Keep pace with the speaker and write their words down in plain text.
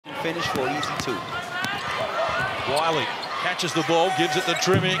finish for easy two. Wiley catches the ball, gives it to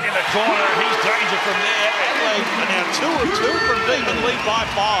Drmic in the corner. He's danger from there. Adelaide are now 2 of 2 from deep and lead by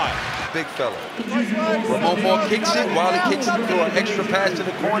 5. Big fella. Ramon Moore kicks it. Wiley kicks it through an extra pass to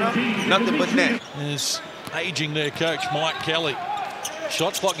the corner. Nothing but net. There's aging their coach, Mike Kelly.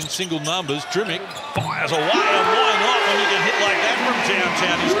 Shots clock in single numbers. Drmic fires away, and why not when you get hit like that from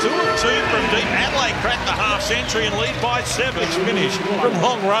downtown? He's 2 of 2 from deep. Adelaide cracked the half century and lead by 7. Finish from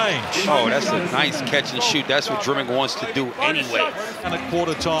long range. Oh, that's a nice catch and shoot. That's what Drmic wants to do anyway. And at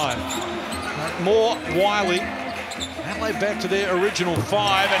quarter time, more Wiley. Adelaide back to their original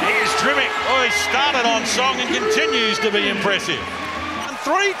 5, and here's Drmic. Oh, he started on song and continues to be impressive.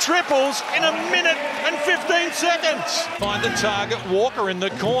 3 triples in a minute and 15 seconds. Find the target. Walker in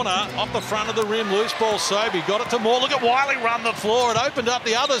the corner, off the front of the rim. Loose ball, Sobey got it to Moore. Look at Wiley run the floor. It opened up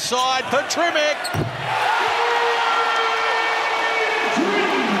the other side for Drmic.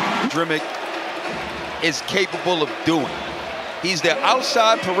 Drmic is capable of doing. He's their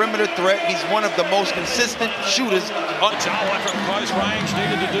outside perimeter threat. He's one of the most consistent shooters. Tawa from close range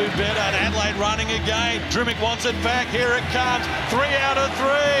needed to do better. And Adelaide running again. Drmic wants it back. Here it comes. 3 out of 3.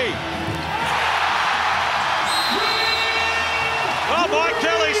 Oh, Mike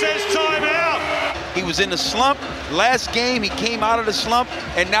Kelly says timeout. He was in a slump. Last game, he came out of the slump,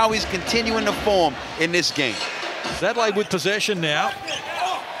 and now he's continuing to form in this game. Adelaide with possession now.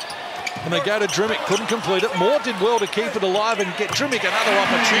 And they go to Drmic, couldn't complete it. Moore did well to keep it alive and get Drmic another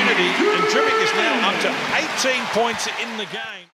opportunity. And Drmic is now up to 18 points in the game.